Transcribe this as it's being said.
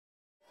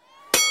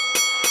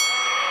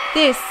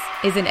This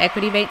is an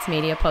Equity Mates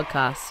Media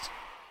podcast.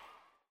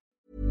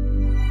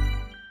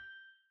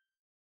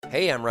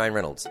 Hey, I'm Ryan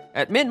Reynolds.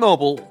 At Mint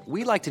Mobile,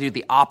 we like to do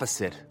the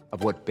opposite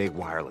of what Big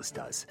Wireless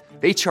does.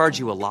 They charge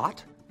you a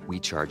lot, we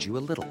charge you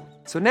a little.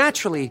 So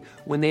naturally,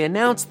 when they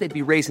announced they'd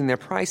be raising their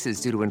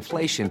prices due to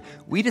inflation,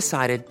 we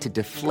decided to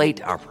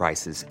deflate our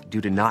prices due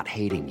to not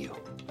hating you.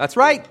 That's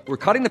right. We're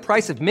cutting the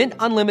price of Mint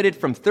Unlimited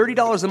from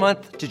 $30 a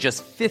month to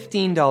just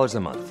 $15 a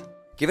month.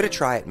 Give it a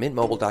try at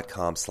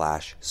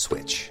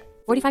mintmobile.com/switch.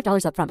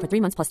 $45 up front for 3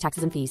 months plus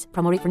taxes and fees.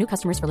 Promo rate for new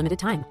customers for limited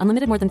time.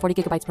 Unlimited more than 40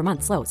 gigabytes per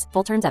month. Slows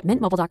full terms at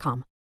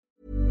mintmobile.com.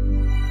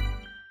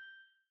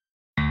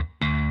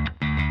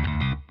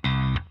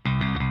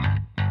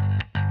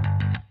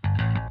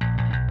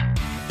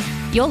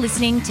 You're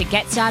listening to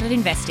Get Started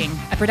Investing,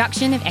 a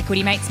production of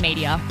Equity Mates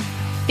Media.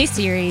 This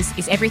series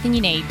is everything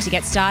you need to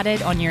get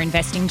started on your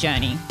investing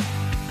journey.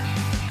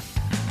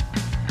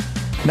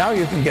 Now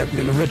you can get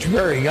rich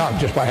very young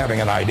just by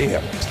having an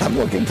idea. I'm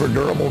looking for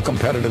durable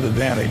competitive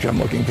advantage. I'm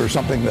looking for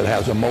something that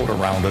has a moat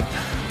around it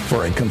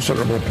for a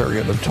considerable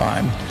period of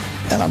time.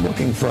 And I'm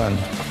looking for an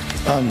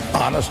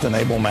honest and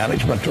able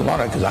management to run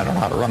it because I don't know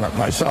how to run it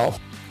myself.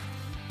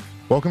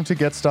 Welcome to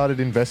Get Started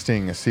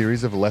Investing, a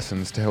series of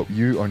lessons to help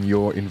you on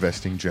your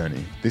investing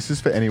journey. This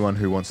is for anyone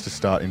who wants to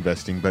start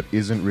investing but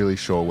isn't really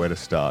sure where to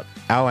start.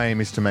 Our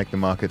aim is to make the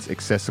markets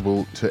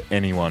accessible to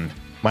anyone.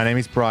 My name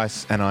is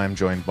Bryce and I am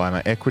joined by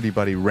my equity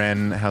buddy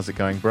Ren. How's it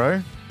going,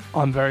 bro?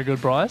 I'm very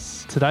good,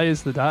 Bryce. Today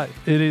is the day.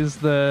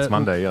 It's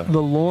Monday, yeah.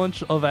 The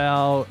launch of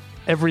our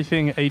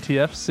Everything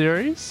ETF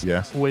series.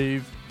 Yes.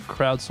 We've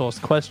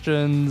crowdsourced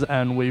questions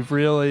and we've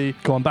really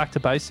gone back to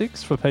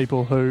basics for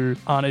people who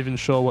aren't even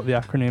sure what the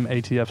acronym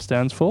ETF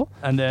stands for.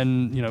 And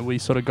then, we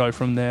sort of go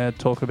from there,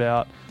 talk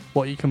about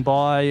what you can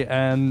buy,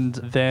 and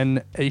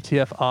then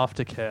ETF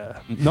aftercare.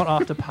 Not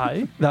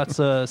afterpay. That's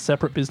a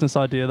separate business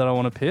idea that I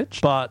want to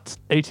pitch. But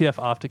ETF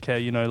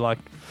aftercare, like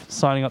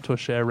signing up to a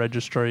share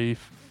registry,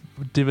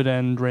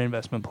 dividend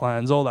reinvestment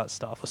plans, all that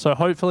stuff. So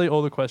hopefully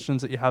all the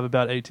questions that you have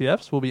about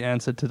ETFs will be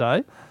answered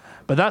today.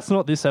 But that's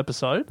not this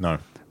episode. No.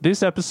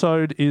 This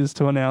episode is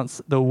to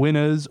announce the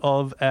winners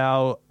of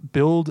our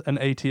Build an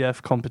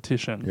ETF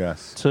competition.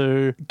 Yes.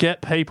 To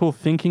get people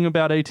thinking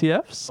about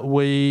ETFs,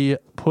 we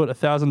put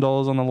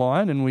 $1,000 on the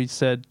line and we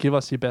said, give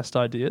us your best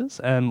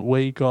ideas. And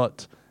we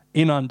got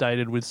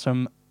inundated with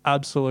some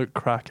absolute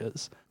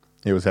crackers.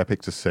 It was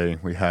epic to see.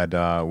 We had,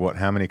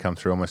 how many come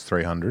through? Almost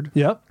 300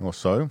 Yep. or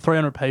so.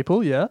 300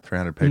 people, yeah.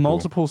 300 people.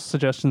 Multiple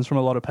suggestions from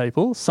a lot of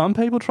people. Some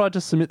people tried to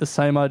submit the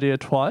same idea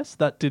twice.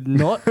 That did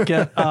not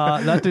get.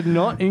 That did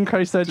not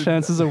increase their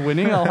chances of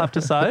winning, I'll have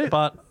to say.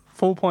 But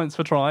full points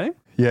for trying.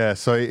 Yeah,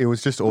 so it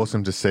was just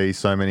awesome to see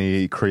so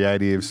many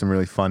creative, some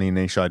really funny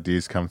niche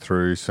ideas come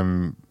through,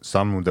 some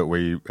that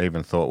we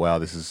even thought, wow,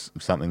 this is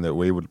something that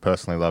we would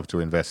personally love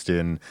to invest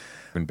in.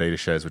 When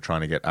BetaShares were trying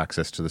to get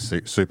access to the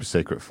super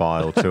secret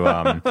file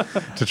to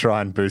to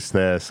try and boost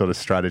their sort of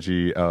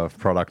strategy of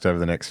product over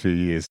the next few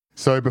years.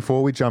 So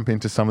before we jump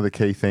into some of the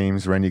key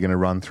themes, Ren, you're going to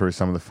run through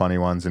some of the funny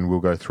ones and we'll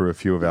go through a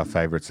few of our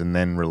favourites and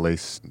then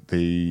release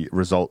the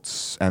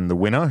results and the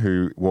winner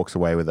who walks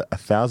away with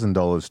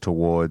 $1,000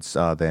 towards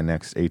their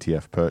next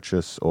ETF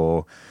purchase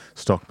or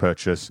stock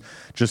purchase.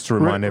 Just to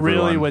remind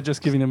everyone... Really, we're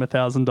just giving them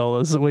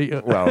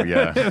 $1,000. Well,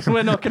 yeah.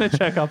 We're not going to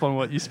check up on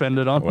what you spend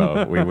it on.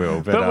 Well, we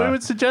will. But we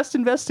would suggest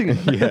investing it.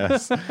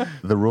 Yes.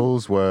 The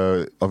rules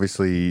were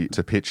obviously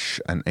to pitch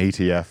an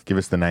ETF, give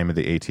us the name of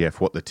the ETF,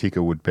 what the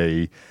ticker would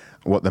be,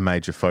 what the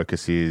major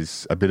focus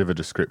is, a bit of a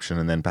description,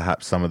 and then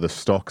perhaps some of the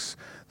stocks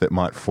that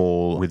might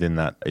fall within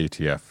that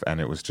ETF. And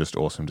it was just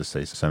awesome to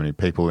see so many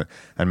people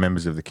and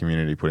members of the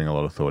community putting a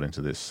lot of thought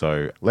into this.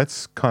 So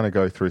let's kind of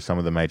go through some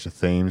of the major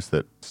themes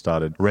that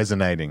started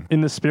resonating.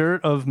 In the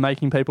spirit of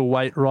making people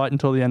wait right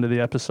until the end of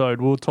the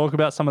episode, we'll talk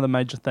about some of the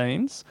major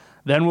themes.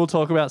 Then we'll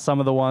talk about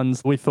some of the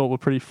ones we thought were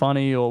pretty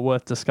funny or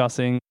worth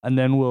discussing. And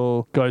then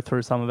we'll go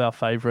through some of our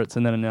favourites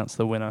and then announce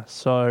the winner.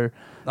 So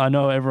I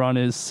know everyone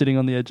is sitting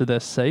on the edge of their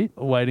seat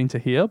waiting to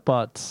hear,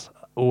 but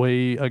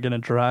we are going to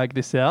drag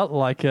this out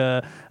like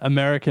a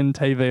American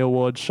TV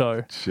awards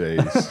show.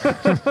 Jeez.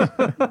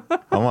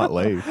 I might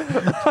leave.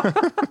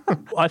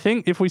 I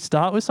think if we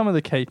start with some of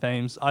the key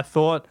themes, I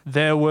thought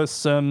there were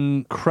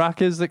some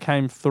crackers that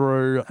came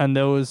through and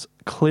there was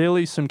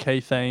clearly some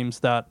key themes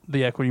that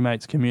the Equity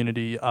Mates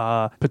community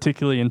are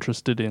particularly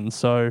interested in.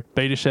 So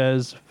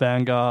BetaShares,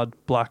 Vanguard,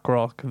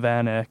 BlackRock,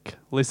 VanEck,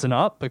 listen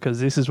up because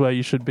this is where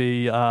you should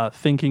be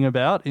thinking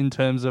about in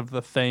terms of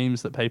the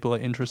themes that people are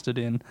interested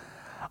in.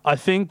 I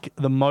think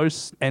the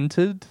most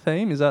entered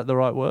theme, is that the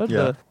right word?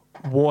 Yeah.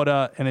 The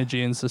water,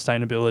 energy and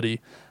sustainability.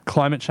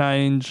 climate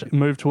change,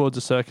 move towards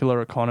a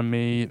circular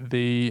economy,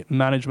 the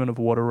management of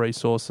water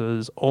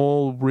resources,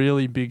 all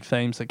really big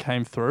themes that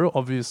came through.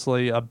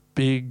 Obviously, a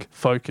big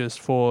focus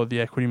for the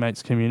Equity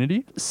Mates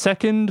community.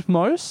 Second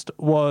most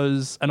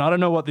was, and I don't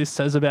know what this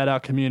says about our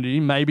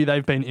community, maybe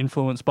they've been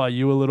influenced by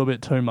you a little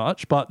bit too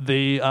much, but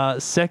the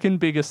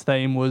second biggest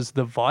theme was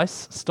the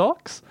vice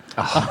stocks.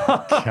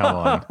 Oh, come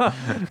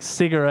on.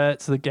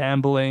 Cigarettes, the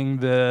gambling,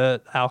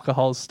 the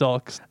alcohol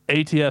stocks,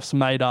 ETFs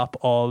made up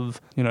of,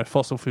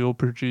 fossil fuel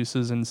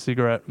producers and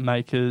cigarette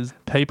makers.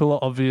 People are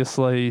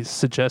obviously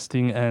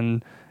suggesting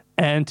an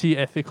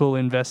anti-ethical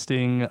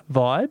investing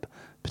vibe,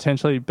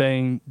 potentially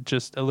being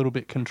just a little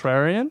bit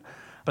contrarian.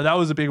 But that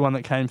was a big one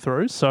that came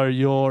through. So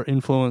your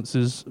influence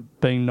is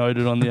being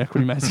noted on the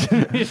Equity Mates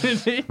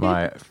community.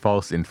 My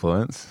false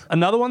influence.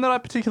 Another one that I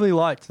particularly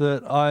liked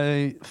that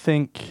I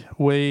think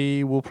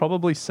we will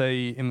probably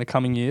see in the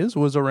coming years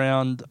was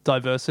around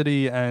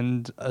diversity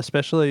and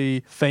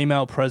especially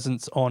female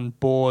presence on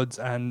boards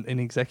and in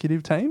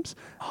executive teams,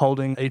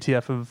 holding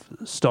ETF of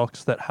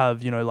stocks that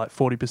have, like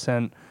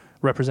 40%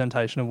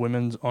 representation of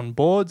women on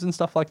boards and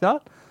stuff like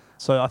that.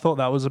 So I thought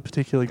that was a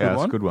particularly good one.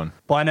 That's a good one.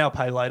 Buy now,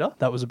 pay later.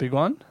 That was a big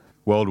one.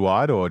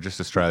 Worldwide or just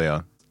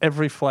Australia?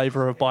 Every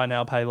flavour of buy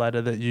now, pay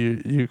later that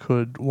you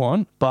could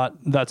want. But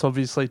that's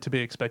obviously to be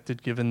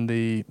expected given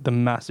the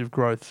massive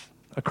growth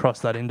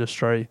across that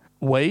industry.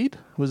 Weed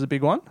was a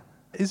big one.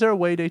 Is there a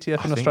weed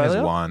ETF in Australia?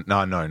 There's one.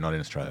 No, not in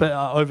Australia. But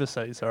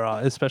overseas there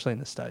are, especially in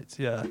the States,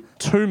 yeah.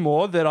 Two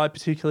more that I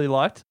particularly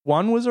liked.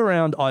 One was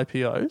around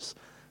IPOs.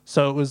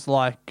 So it was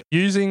like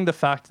using the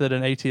fact that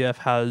an ETF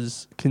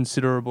has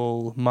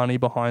considerable money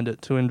behind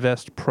it to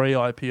invest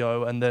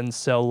pre-IPO and then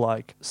sell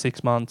like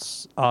 6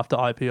 months after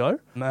IPO.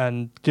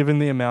 And given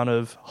the amount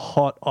of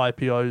hot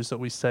IPOs that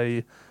we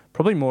see,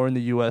 probably more in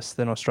the US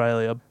than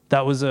Australia,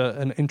 that was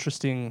an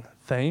interesting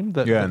theme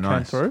that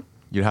came through.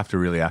 You'd have to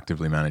really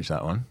actively manage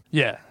that one.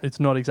 Yeah, it's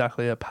not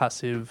exactly a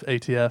passive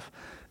ETF.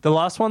 The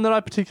last one that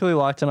I particularly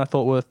liked and I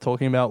thought worth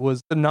talking about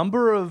was the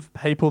number of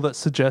people that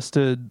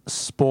suggested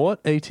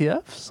sport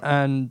ETFs.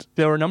 And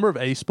there were a number of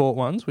esport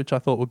ones, which I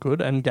thought were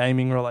good, and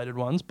gaming-related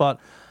ones.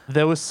 But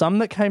there was some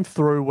that came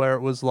through where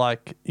it was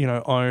like,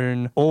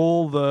 own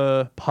all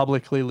the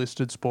publicly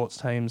listed sports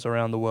teams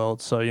around the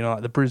world. So,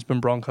 like the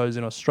Brisbane Broncos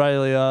in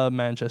Australia,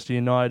 Manchester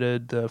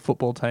United, the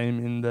football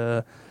team in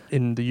the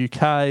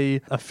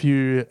UK, a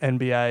few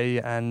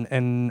NBA and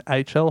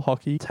NHL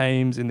hockey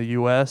teams in the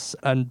US,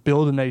 and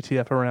build an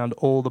ETF around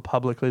all the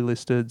publicly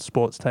listed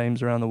sports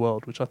teams around the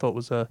world, which I thought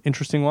was an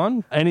interesting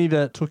one. Any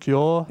that took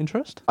your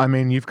interest? I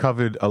mean, you've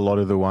covered a lot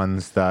of the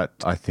ones that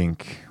I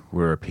think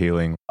were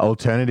appealing.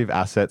 Alternative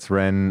assets,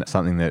 Ren,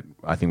 something that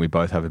I think we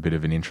both have a bit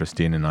of an interest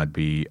in, and I'd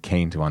be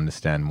keen to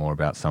understand more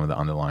about some of the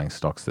underlying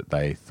stocks that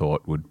they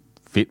thought would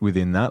fit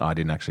within that. I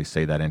didn't actually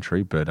see that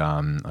entry, but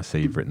I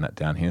see you've written that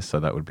down here,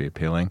 so that would be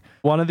appealing.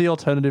 One of the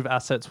alternative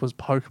assets was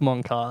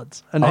Pokemon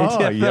cards. An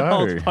ETF that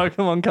holds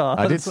Pokemon cards.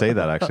 I did see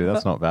that, actually.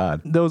 That's not bad.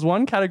 There was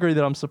one category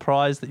that I'm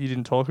surprised that you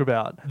didn't talk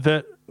about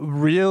that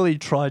really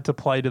tried to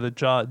play to the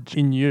judge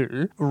in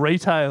you.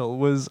 Retail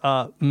was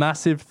a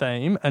massive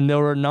theme, and there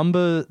were a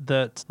number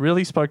that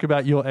really spoke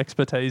about your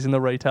expertise in the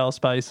retail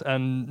space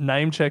and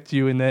name-checked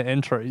you in their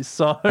entries.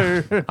 So,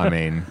 I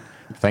mean,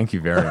 thank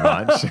you very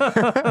much.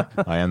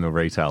 I am the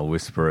retail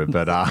whisperer,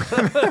 but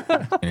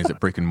is it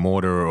brick and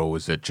mortar or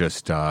was it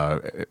just...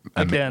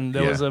 Again,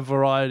 there was a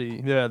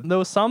variety. Yeah, there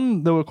were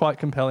some that were quite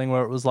compelling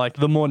where it was like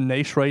the more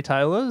niche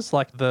retailers,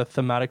 like the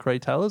thematic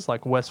retailers,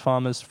 like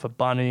Wesfarmers for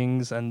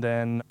Bunnings, and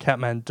then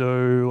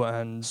Kathmandu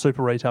and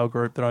Super Retail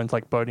Group that owns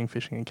like boating,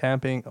 fishing and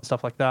camping,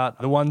 stuff like that.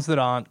 The ones that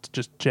aren't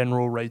just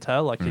general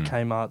retail, like your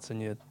Kmarts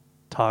and your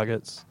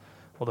Targets,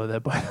 although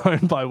they're both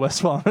owned by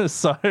Wesfarmers.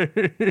 So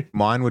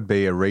mine would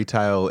be a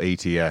retail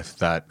ETF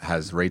that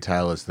has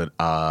retailers that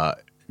are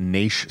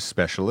niche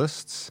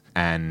specialists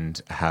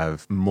and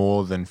have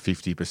more than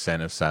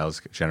 50% of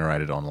sales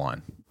generated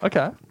online.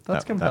 Okay,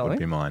 that's compelling. That would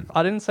be mine.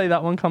 I didn't see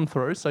that one come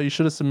through, so you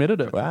should have submitted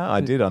it. Wow, I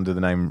did under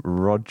the name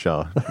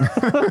Roger.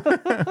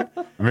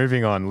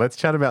 Moving on, let's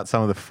chat about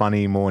some of the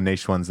funny, more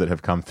niche ones that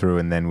have come through,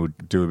 and then we'll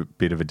do a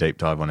bit of a deep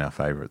dive on our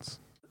favourites.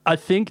 I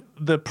think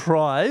the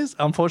prize,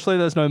 unfortunately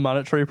there's no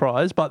monetary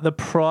prize, but the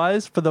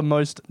prize for the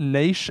most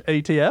niche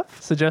ETF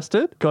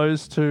suggested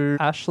goes to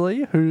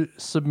Ashley, who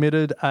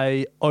submitted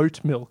a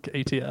oat milk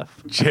ETF.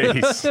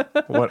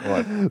 Jeez. What?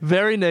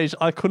 Very niche.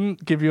 I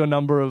couldn't give you a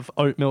number of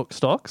oat milk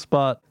stocks,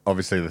 but...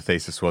 Obviously the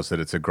thesis was that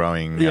it's a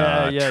growing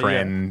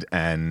trend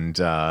and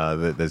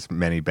that there's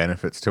many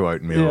benefits to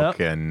oat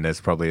milk, and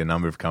there's probably a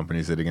number of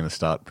companies that are going to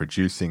start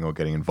producing or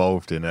getting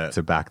involved in it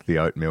to back the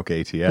oat milk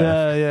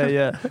ETF.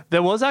 Yeah.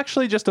 There was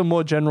actually just a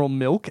more general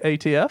milk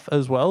ETF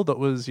as well that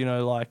was,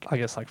 like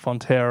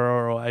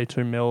Fonterra or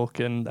A2 Milk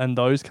and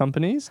those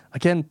companies.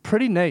 Again,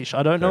 pretty niche.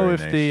 I don't know if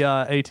the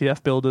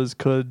ETF builders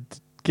could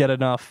get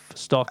enough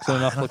stocks and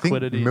enough And I think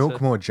liquidity.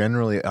 milk more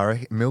generally,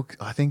 milk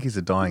I think is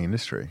a dying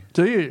industry.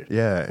 Do you?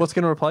 Yeah. What's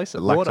going to replace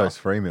it? Water.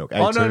 Lactose-free milk.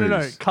 Oh, no.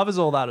 A2s. It covers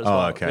all that as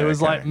well. Okay, It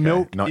was okay, like okay.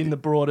 milk Not- in the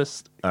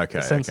broadest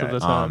sense of the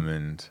term.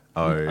 Almond,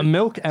 oat,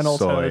 Milk and soy.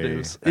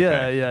 alternatives.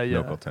 Okay, Yeah.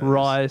 Milk alternatives.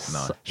 Rice.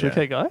 No, Should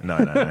we keep going? No.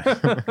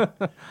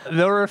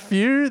 There were a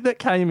few that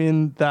came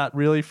in that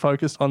really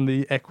focused on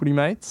the Equity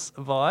Mates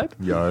vibe.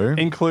 Yo.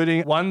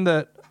 Including one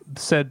that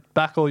said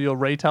back all your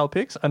retail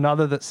picks,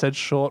 another that said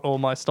short all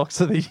my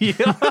stocks of the year.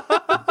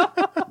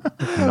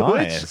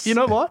 Nice. Which, you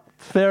know what?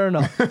 Fair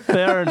enough.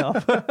 They're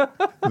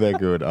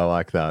good. I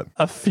like that.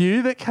 A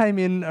few that came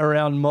in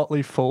around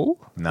Motley Fool.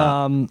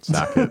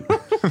 Sack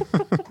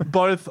it.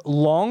 Both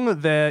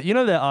long, their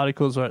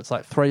articles where it's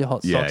like 3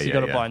 hot stocks you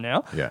got to buy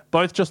now. Yeah.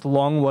 Both just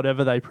long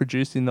whatever they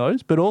produced in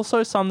those, but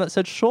also some that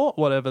said short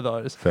whatever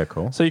those. Fair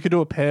call. So you could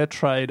do a pair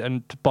trade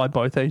and buy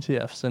both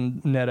ETFs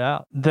and net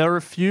out. There are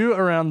a few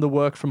around the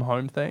work from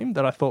home theme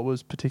that I thought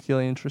was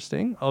particularly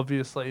interesting.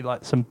 Obviously,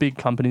 like some big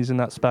companies in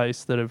that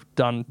space that have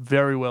done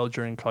very well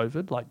during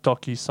COVID, like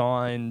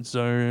DocuSign,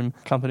 Zoom,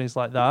 companies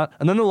like that.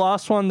 And then the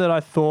last one that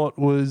I thought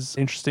was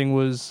interesting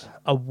was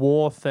a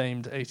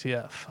war-themed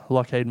ETF.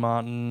 Lockheed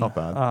Martin, Not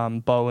bad.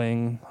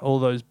 Boeing, all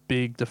those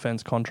big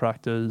defense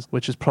contractors,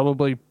 which is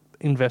probably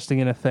investing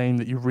in a theme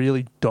that you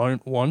really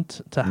don't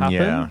want to happen.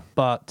 Yeah.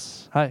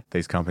 But hey,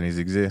 These companies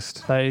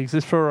exist. they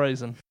exist for a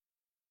reason.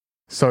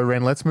 So,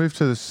 Ren, let's move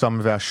to some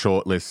of our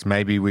short lists.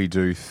 Maybe we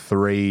do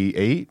 3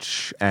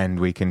 each and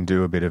we can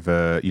do a bit of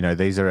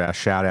these are our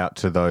shout out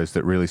to those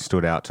that really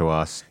stood out to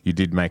us. You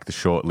did make the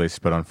short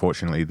list, but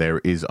unfortunately there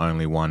is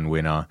only one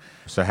winner.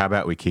 So how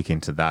about we kick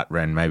into that,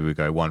 Ren? Maybe we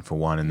go 1 for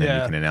 1 and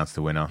then you can announce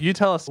the winner. You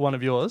tell us one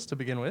of yours to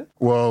begin with.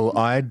 Well,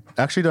 I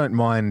actually don't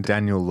mind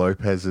Daniel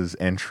Lopez's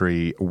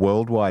entry,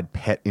 worldwide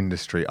pet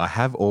industry. I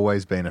have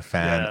always been a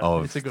fan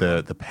of it's a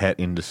good the pet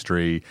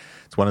industry.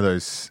 It's one of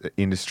those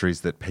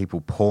industries that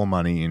people pour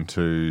money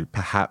into,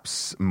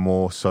 perhaps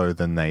more so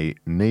than they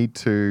need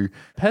to.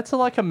 Pets are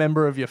like a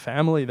member of your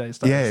family these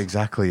days. Yeah,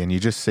 exactly. And you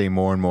just see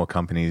more and more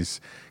companies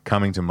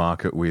coming to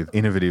market with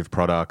innovative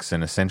products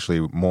and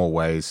essentially more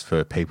ways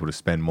for people to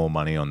spend more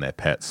money on their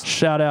pets.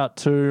 Shout out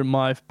to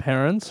my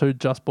parents who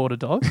just bought a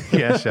dog.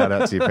 Yeah, shout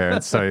out to your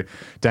parents. So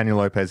Daniel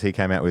Lopez, he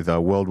came out with a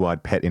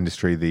worldwide pet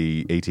industry.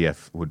 The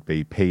ETF would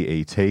be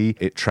PET.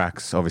 It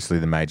tracks obviously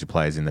the major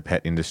players in the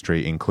pet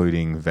industry,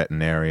 including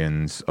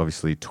veterinarians,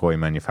 obviously toy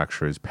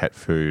manufacturers, pet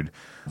food,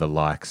 the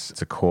likes.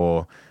 It's a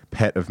core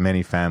pet of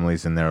many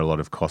families, and there are a lot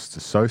of costs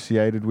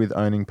associated with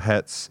owning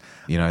pets.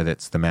 You know,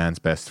 that's the man's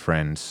best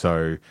friend.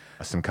 So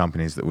some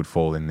companies that would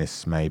fall in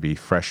this maybe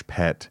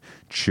Freshpet,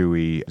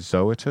 Chewy,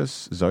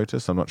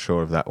 Zoetis. I'm not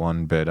sure of that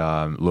one, but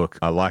look,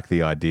 I like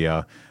the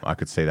idea. I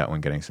could see that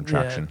one getting some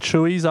traction. Yeah,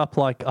 Chewy's up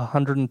like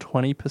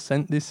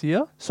 120% this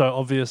year. So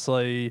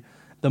obviously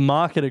the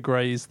market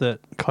agrees that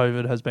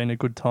COVID has been a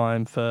good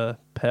time for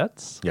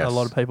pets. Yes. A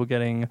lot of people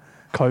getting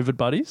COVID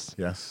buddies.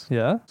 Yes.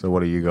 Yeah. So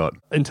what do you got?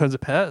 In terms of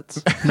pets,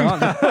 none.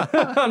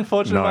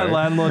 Unfortunately, my No.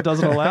 landlord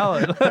doesn't allow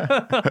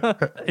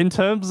it. In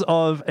terms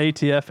of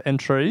ETF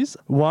entries,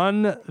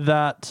 one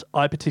that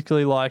I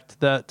particularly liked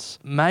that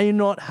may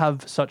not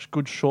have such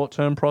good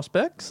short-term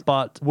prospects,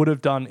 but would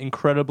have done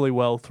incredibly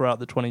well throughout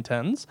the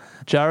 2010s.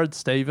 Jared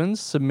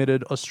Stevens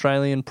submitted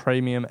Australian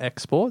Premium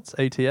Exports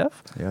ETF,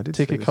 Yeah, I did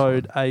see ticker this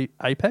code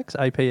APEX,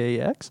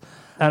 APEX.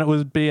 And it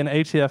would be an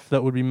ETF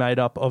that would be made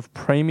up of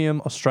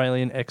premium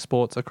Australian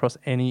exports across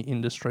any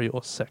industry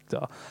or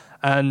sector.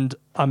 And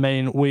I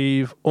mean,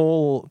 we've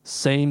all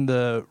seen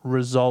the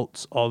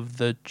results of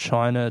the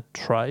China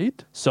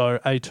trade. So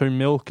A2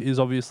 Milk is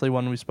obviously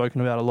one we've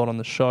spoken about a lot on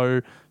the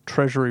show.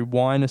 Treasury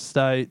Wine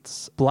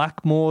Estates.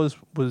 Blackmores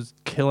was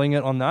killing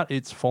it on that.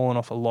 It's fallen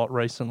off a lot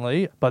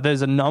recently. But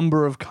there's a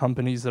number of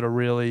companies that are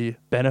really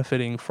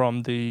benefiting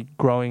from the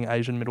growing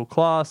Asian middle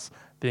class,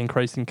 the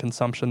increasing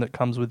consumption that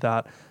comes with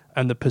that,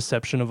 and the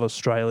perception of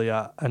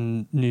Australia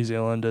and New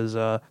Zealand as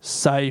a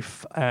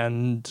safe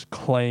and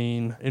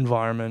clean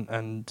environment.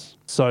 And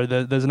so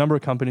there's a number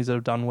of companies that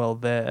have done well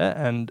there,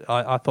 and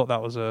I thought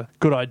that was a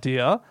good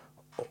idea,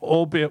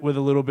 albeit with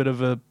a little bit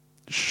of a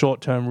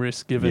short-term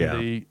risk given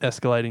the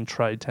escalating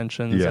trade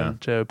tensions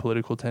and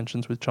geopolitical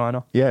tensions with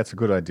China. Yeah, it's a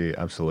good idea,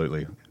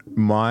 absolutely.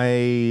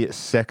 My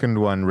second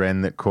one,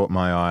 Ren, that caught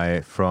my eye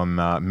from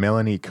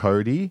Melanie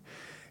Cody,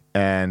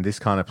 and this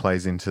kind of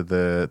plays into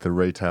the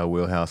retail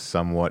wheelhouse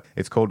somewhat.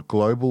 It's called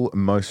Global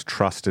Most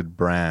Trusted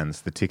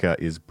Brands. The ticker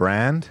is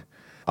BRAND.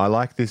 I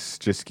like this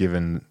just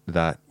given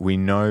that we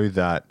know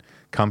that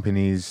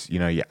companies, you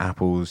know, your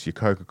Apples, your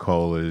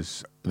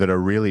Coca-Colas, that are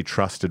really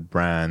trusted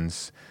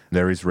brands,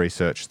 there is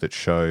research that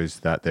shows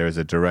that there is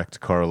a direct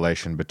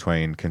correlation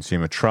between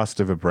consumer trust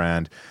of a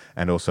brand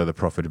and also the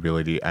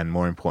profitability and,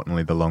 more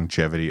importantly, the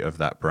longevity of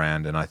that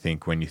brand. And I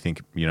think when you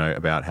think, you know,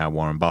 about how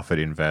Warren Buffett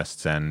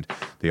invests and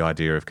the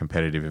idea of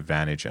competitive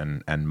advantage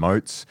and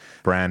moats.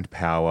 Brand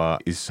power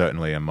is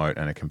certainly a moat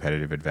and a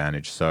competitive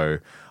advantage. So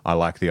I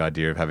like the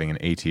idea of having an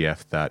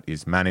ETF that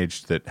is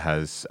managed, that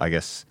has, I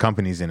guess,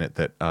 companies in it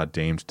that are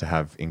deemed to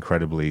have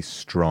incredibly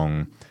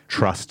strong,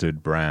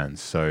 trusted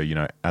brands. So, you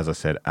know, as I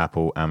said,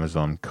 Apple,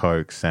 Amazon,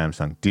 Coke,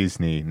 Samsung,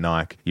 Disney,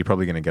 Nike, you're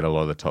probably going to get a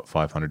lot of the top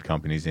 500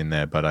 companies in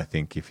there. But I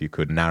think if you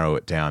could narrow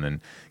it down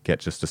and get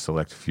just a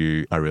select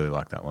few, I really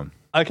like that one.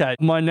 Okay,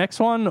 my next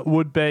one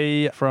would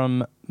be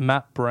from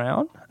Matt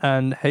Brown,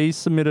 and he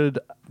submitted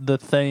the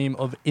theme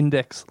of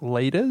index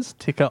leaders,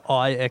 ticker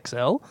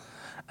IXL.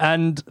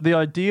 And the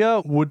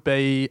idea would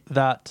be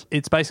that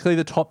it's basically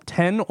the top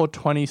 10 or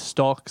 20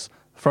 stocks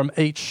from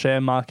each share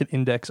market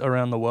index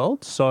around the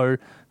world. So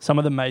some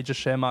of the major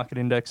share market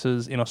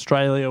indexes in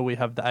Australia, we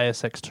have the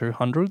ASX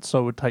 200, so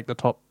it would take the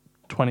top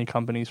 20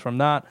 companies from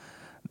that.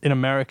 In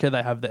America,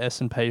 they have the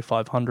S&P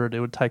 500. It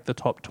would take the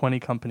top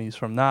 20 companies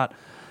from that.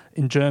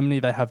 In Germany,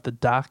 they have the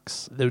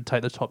DAX. They would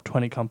take the top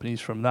 20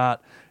 companies from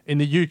that. In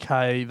the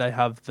UK, they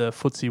have the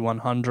FTSE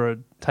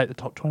 100, take the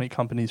top 20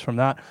 companies from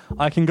that.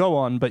 I can go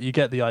on, but you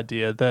get the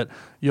idea that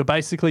you're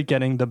basically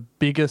getting the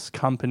biggest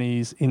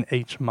companies in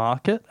each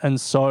market. And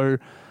so,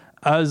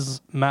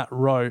 as Matt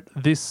wrote,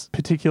 this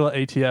particular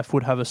ETF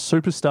would have a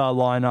superstar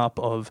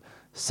lineup of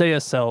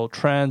CSL,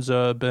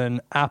 Transurban,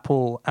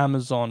 Apple,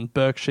 Amazon,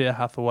 Berkshire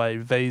Hathaway,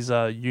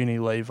 Visa,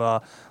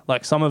 Unilever,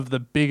 like some of the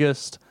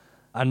biggest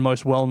and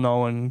most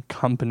well-known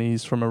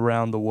companies from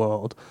around the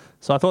world.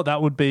 So I thought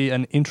that would be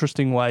an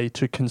interesting way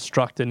to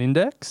construct an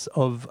index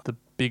of the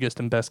biggest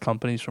and best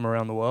companies from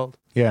around the world.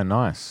 Yeah,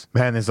 nice.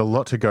 Man, there's a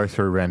lot to go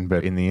through, Ren,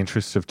 but in the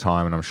interest of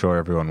time, and I'm sure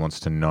everyone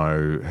wants to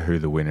know who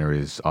the winner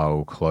is,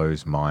 I'll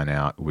close mine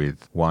out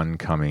with one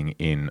coming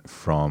in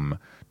from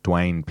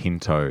Dwayne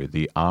Pinto,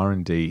 the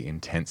R&D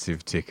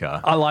intensive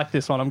ticker. I like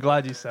this one. I'm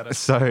glad you said it.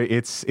 So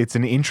it's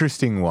an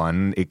interesting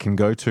one. It can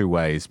go two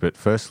ways, but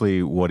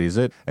firstly, what is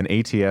it? An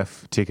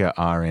ETF ticker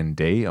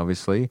R&D,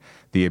 obviously.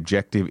 The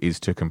objective is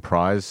to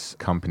comprise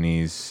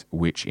companies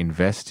which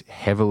invest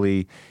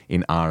heavily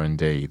in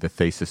R&D, the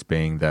thesis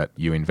being that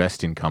you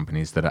invest in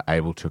companies that are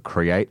able to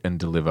create and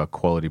deliver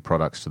quality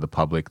products to the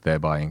public,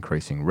 thereby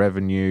increasing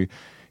revenue,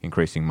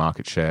 increasing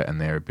market share,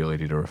 and their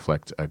ability to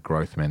reflect a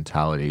growth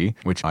mentality,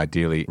 which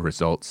ideally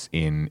results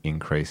in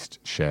increased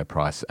share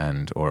price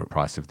and or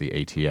price of the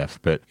ETF.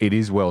 But it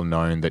is well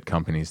known that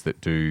companies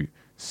that do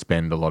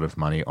spend a lot of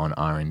money on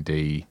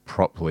R&D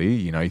properly,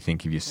 you know, you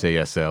think of your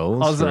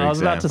CSLs, I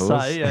was about to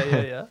say,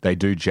 yeah. They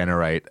do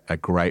generate a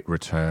great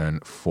return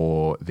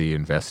for the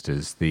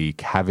investors. The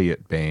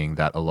caveat being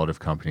that a lot of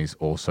companies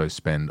also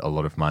spend a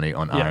lot of money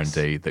on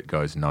R&D that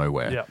goes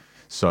nowhere. Yeah.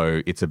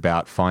 So it's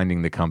about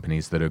finding the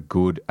companies that are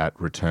good at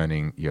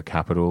returning your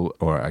capital,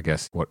 or I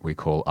guess what we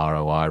call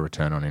ROI,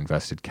 return on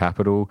invested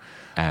capital.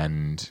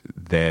 And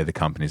they're the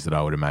companies that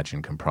I would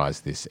imagine comprise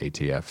this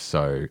ETF.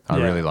 So I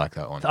really like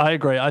that one. I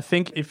agree. I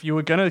think if you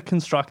were going to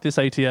construct this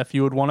ETF,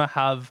 you would want to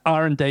have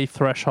R&D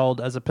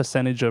threshold as a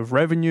percentage of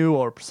revenue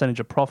or a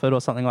percentage of profit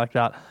or something like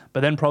that.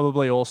 But then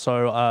probably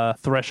also a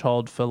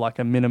threshold for like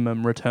a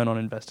minimum return on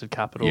invested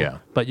capital. Yeah.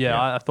 But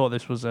I thought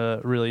this was a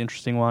really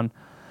interesting one.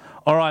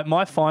 All right,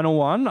 my final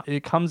one,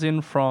 it comes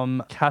in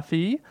from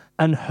Kathy,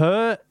 and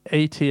her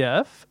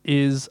ETF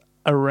is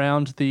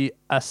around the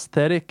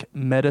aesthetic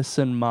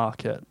medicine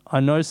market.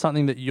 I know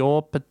something that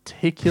you're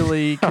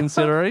particularly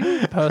considering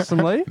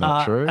personally.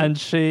 Not true. And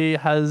she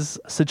has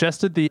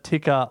suggested the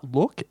ticker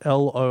LOOK,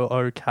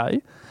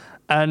 L-O-O-K.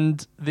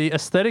 And the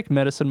aesthetic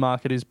medicine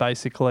market is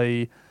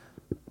basically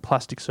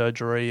plastic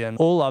surgery and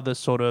all other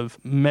sort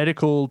of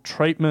medical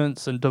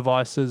treatments and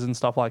devices and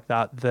stuff like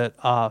that that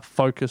are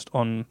focused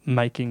on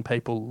making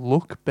people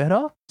look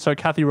better. So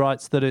Kathy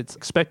writes that it's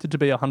expected to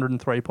be a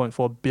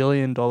 $103.4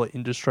 billion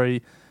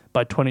industry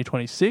by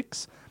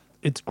 2026.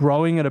 It's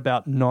growing at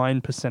about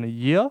 9% a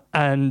year,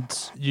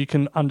 and you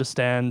can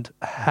understand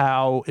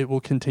how it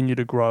will continue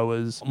to grow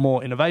as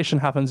more innovation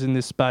happens in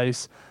this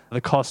space. The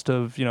cost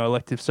of,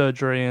 elective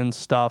surgery and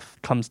stuff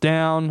comes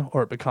down,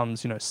 or it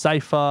becomes,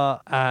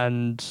 safer,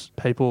 and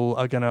people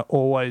are going to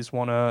always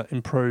want to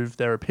improve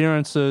their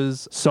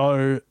appearances.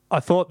 So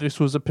I thought this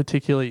was a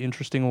particularly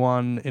interesting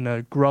one in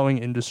a growing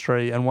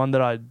industry, and one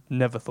that I'd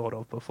never thought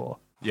of before.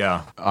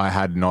 Yeah, I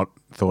had not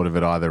thought of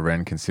it either,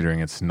 Ren, considering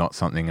it's not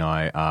something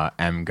I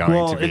am going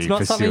to be pursuing. Well, it's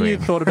not something you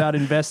thought about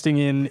investing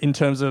in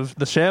terms of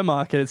the share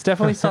market. It's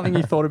definitely something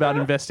you thought about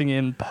investing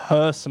in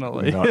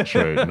personally.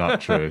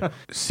 Not true.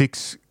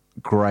 6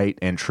 great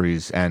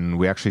entries, and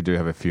we actually do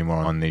have a few more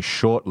on the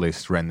short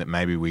list, Ren, that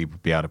maybe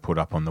we'd be able to put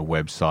up on the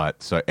website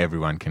so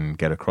everyone can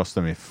get across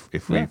them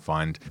if we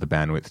find the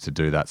bandwidth to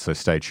do that. So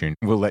stay tuned.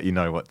 We'll let you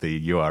know what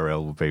the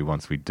URL will be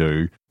once we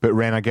do. But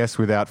Ren, I guess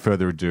without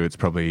further ado, it's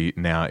probably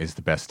now is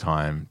the best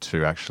time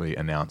to actually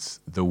announce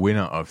the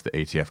winner of the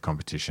ETF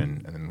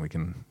competition, and then we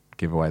can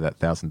give away that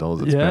 $1,000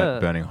 that's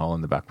burning a hole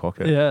in the back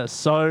pocket. Yeah,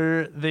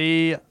 so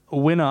the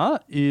winner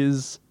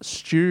is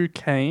Stu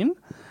Keen,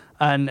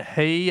 and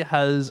he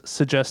has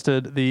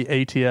suggested the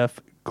ETF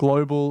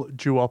Global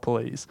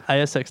Duopolies,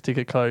 ASX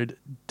ticker code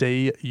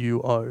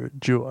DUO,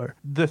 Duo.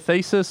 The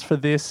thesis for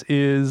this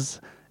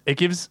is it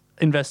gives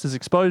investors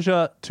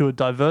exposure to a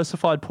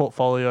diversified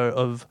portfolio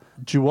of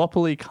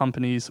duopoly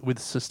companies with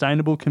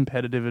sustainable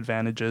competitive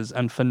advantages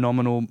and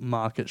phenomenal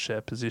market share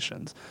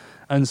positions.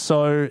 And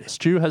so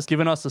Stu has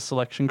given us a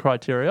selection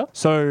criteria.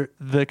 So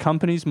the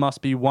companies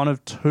must be one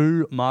of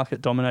two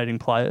market dominating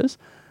players.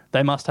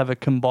 They must have a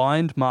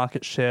combined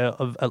market share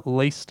of at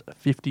least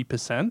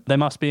 50%. They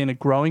must be in a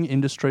growing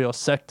industry or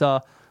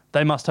sector.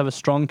 They must have a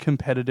strong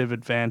competitive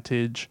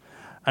advantage.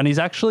 And he's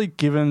actually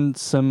given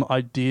some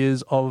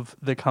ideas of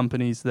the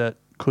companies that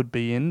could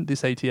be in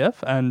this ETF.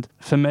 And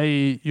for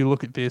me, you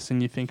look at this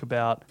and you think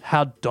about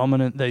how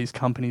dominant these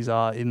companies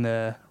are in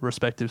their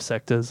respective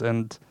sectors,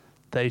 and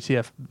the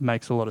ETF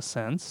makes a lot of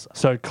sense.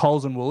 So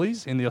Coles and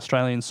Woolies in the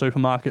Australian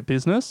supermarket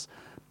business,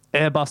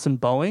 Airbus and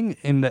Boeing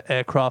in the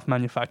aircraft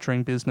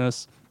manufacturing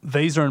business,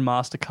 Visa and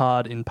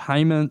MasterCard in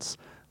payments,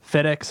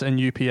 FedEx and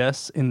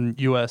UPS in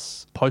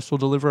US postal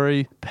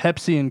delivery,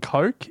 Pepsi and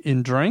Coke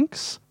in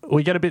drinks.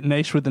 We get a bit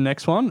niche with the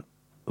next one.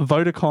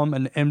 Vodacom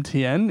and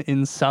MTN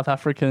in South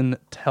African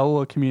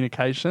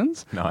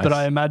telecommunications. Nice. But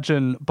I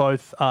imagine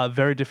both are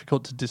very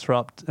difficult to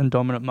disrupt and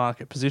dominant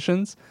market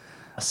positions.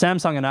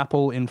 Samsung and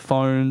Apple in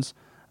phones,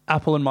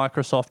 Apple and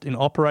Microsoft in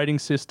operating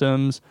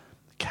systems,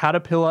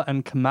 Caterpillar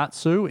and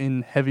Komatsu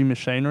in heavy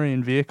machinery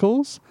and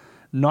vehicles,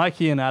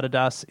 Nike and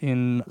Adidas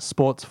in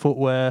sports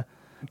footwear,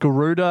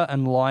 Garuda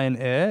and Lion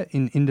Air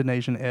in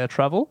Indonesian air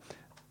travel.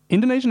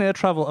 Indonesian air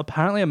travel,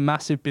 apparently a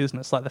massive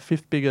business, like the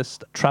 5th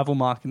biggest travel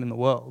market in the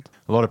world.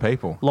 A lot of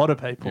people.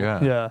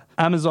 Yeah.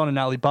 Amazon and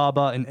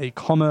Alibaba in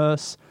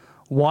e-commerce,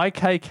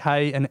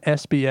 YKK and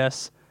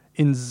SBS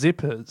in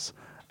zippers.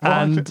 What?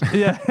 And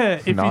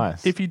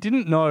Nice. if you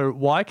didn't know,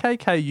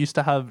 YKK used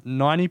to have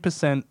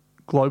 90%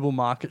 global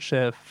market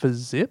share for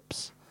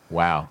zips.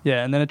 Wow.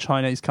 Yeah, and then a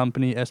Chinese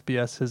company,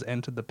 SBS, has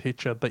entered the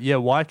picture. But yeah,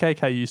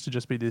 YKK used to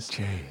just be this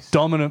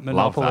dominant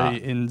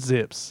monopoly in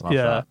zips. Love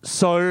that.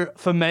 So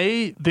for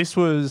me, this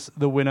was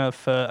the winner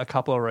for a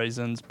couple of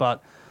reasons,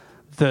 but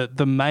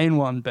the main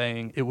one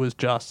being it was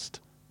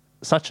just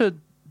such a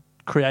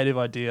creative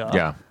idea.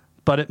 Yeah.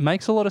 But it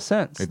makes a lot of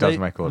sense. It does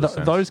make a lot of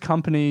sense. Those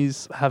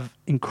companies have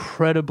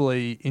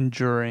incredibly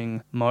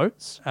enduring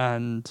moats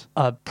and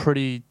are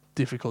pretty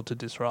difficult to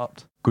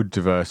disrupt. Good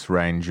diverse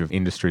range of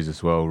industries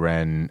as well,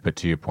 Ren, but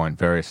to your point,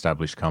 very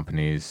established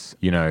companies.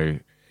 You know,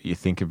 you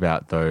think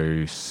about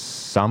those,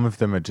 some of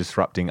them are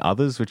disrupting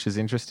others, which is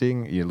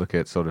interesting. You look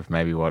at sort of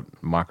maybe what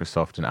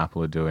Microsoft and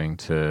Apple are doing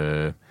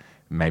to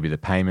maybe the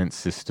payment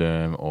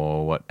system,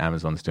 or what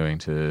Amazon's doing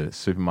to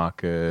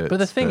supermarkets. But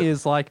the thing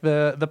is, like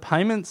the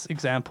payments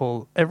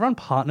example, everyone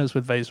partners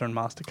with Visa and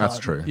MasterCard. That's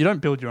true. You don't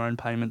build your own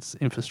payments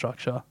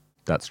infrastructure.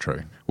 That's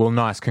true. Well,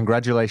 nice.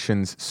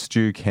 Congratulations,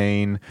 Stu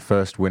Keane,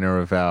 first winner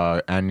of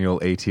our annual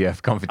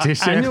ETF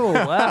competition. Annual?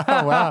 Wow.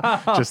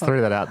 Wow. Just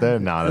threw that out there.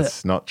 No,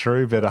 that's not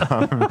true. But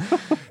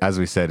as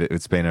we said,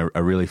 it's been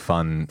a really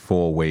fun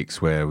 4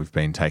 weeks where we've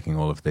been taking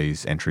all of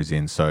these entries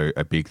in. So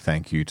a big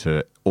thank you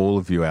to all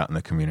of you out in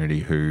the community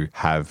who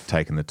have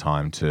taken the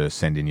time to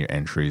send in your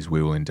entries.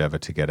 We will endeavour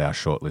to get our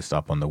shortlist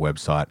up on the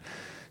website.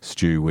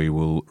 Stu, we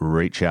will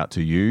reach out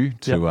to you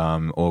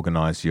to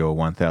organise your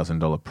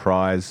 $1,000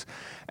 prize.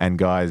 And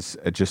guys,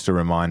 just a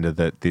reminder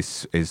that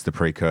this is the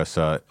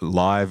precursor.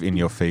 Live in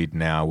your feed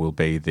now will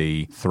be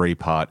the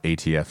 3-part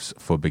ETFs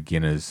for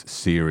Beginners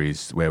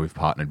series, where we've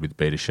partnered with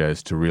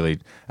BetaShares to really,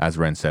 as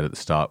Ren said at the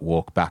start,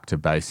 walk back to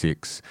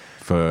basics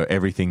for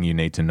everything you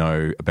need to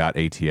know about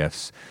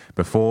ETFs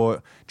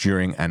before,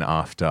 during and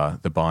after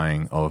the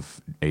buying of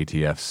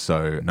ETFs.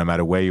 So no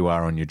matter where you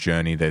are on your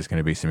journey, there's going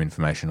to be some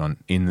information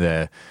in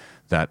there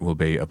that will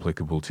be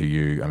applicable to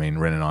you. I mean,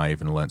 Ren and I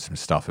even learned some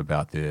stuff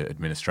about the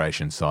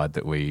administration side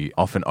that we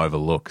often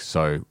overlook,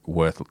 so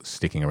worth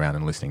sticking around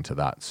and listening to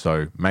that.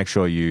 So make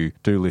sure you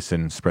do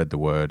listen, spread the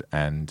word,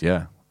 and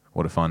yeah,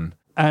 what a fun.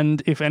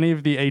 And if any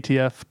of the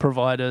ETF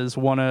providers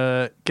want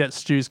to get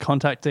Stu's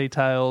contact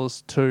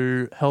details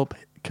to help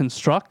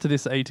construct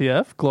this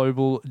ETF,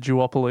 Global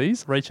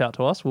Duopolies, reach out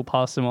to us. We'll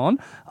pass them on.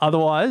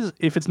 Otherwise,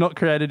 if it's not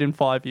created in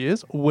 5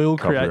 years, we'll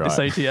create this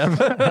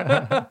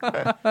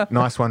ETF.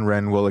 Nice one,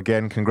 Ren. Well,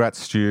 again, congrats,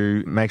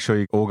 Stu. Make sure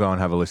you all go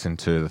and have a listen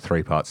to the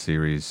 3-part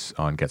series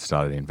on Get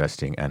Started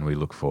Investing, and we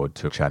look forward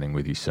to chatting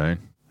with you soon.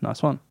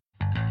 Nice one.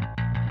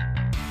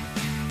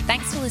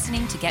 Thanks for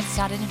listening to Get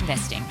Started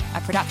Investing,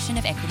 a production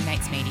of Equity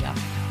Mates Media.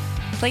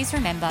 Please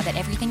remember that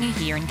everything you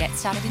hear in Get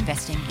Started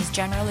Investing is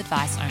general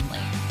advice only.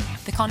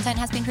 The content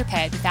has been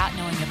prepared without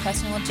knowing your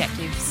personal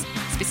objectives,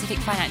 specific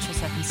financial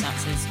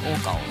circumstances, or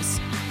goals.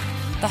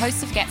 The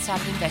hosts of Get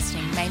Started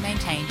Investing may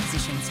maintain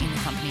positions in the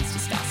companies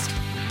discussed.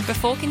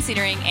 Before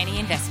considering any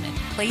investment,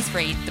 please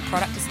read the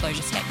product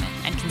disclosure statement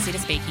and consider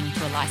speaking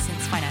to a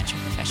licensed financial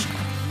professional.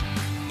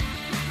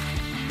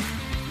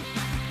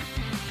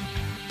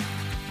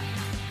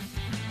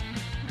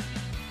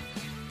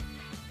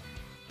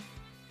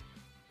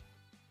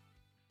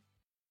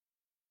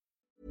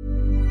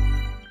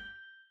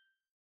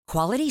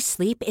 Quality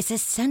sleep is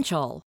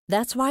essential.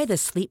 That's why the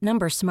Sleep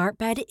Number Smart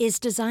Bed is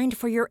designed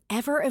for your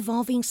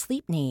ever-evolving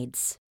sleep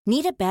needs.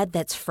 Need a bed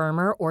that's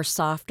firmer or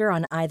softer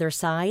on either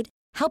side?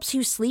 Helps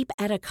you sleep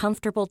at a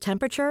comfortable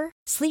temperature?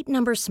 Sleep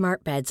Number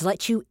Smart Beds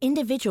let you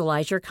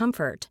individualize your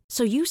comfort,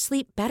 so you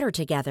sleep better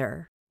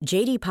together.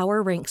 J.D.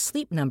 Power ranks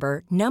Sleep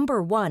Number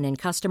number 1 in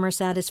customer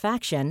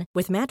satisfaction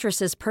with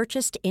mattresses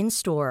purchased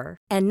in-store.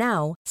 And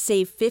now,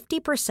 save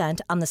 50%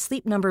 on the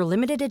Sleep Number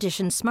Limited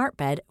Edition Smart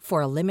Bed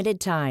for a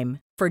limited time.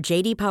 For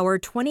J.D. Power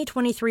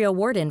 2023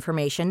 award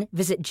information,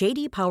 visit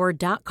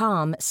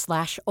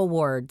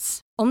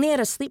jdpower.com/awards. Only at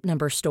a Sleep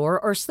Number store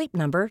or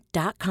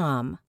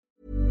sleepnumber.com.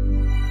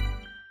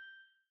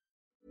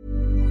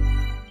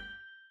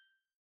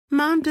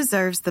 Mom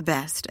deserves the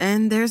best,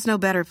 and there's no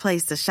better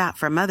place to shop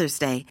for Mother's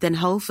Day than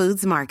Whole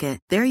Foods Market.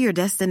 They're your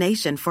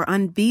destination for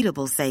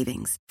unbeatable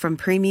savings, from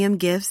premium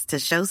gifts to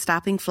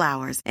show-stopping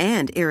flowers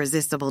and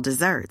irresistible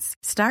desserts.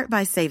 Start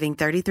by saving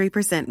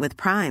 33% with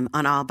Prime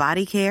on all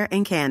body care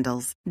and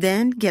candles.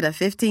 Then get a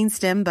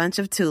 15-stem bunch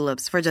of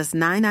tulips for just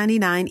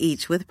 $9.99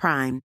 each with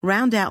Prime.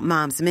 Round out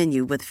Mom's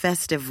menu with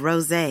festive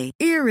rosé,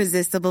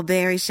 irresistible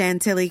berry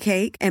chantilly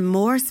cake, and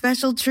more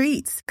special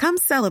treats. Come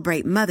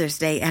celebrate Mother's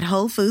Day at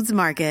Whole Foods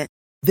Market.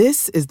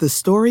 This is the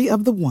story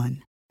of the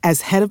one.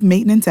 As head of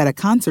maintenance at a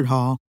concert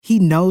hall, he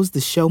knows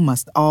the show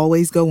must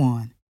always go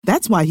on.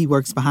 That's why he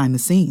works behind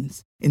the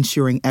scenes,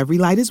 ensuring every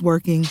light is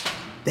working,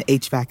 the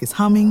HVAC is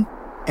humming,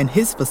 and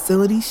his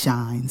facility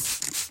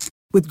shines.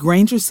 With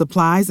Grainger's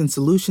supplies and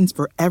solutions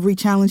for every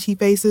challenge he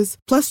faces,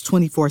 plus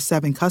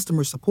 24/7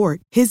 customer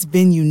support, his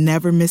venue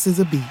never misses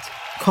a beat.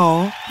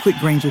 Call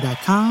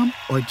quickgrainger.com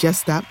or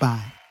just stop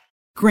by.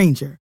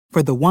 Grainger,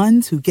 for the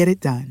ones who get it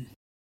done.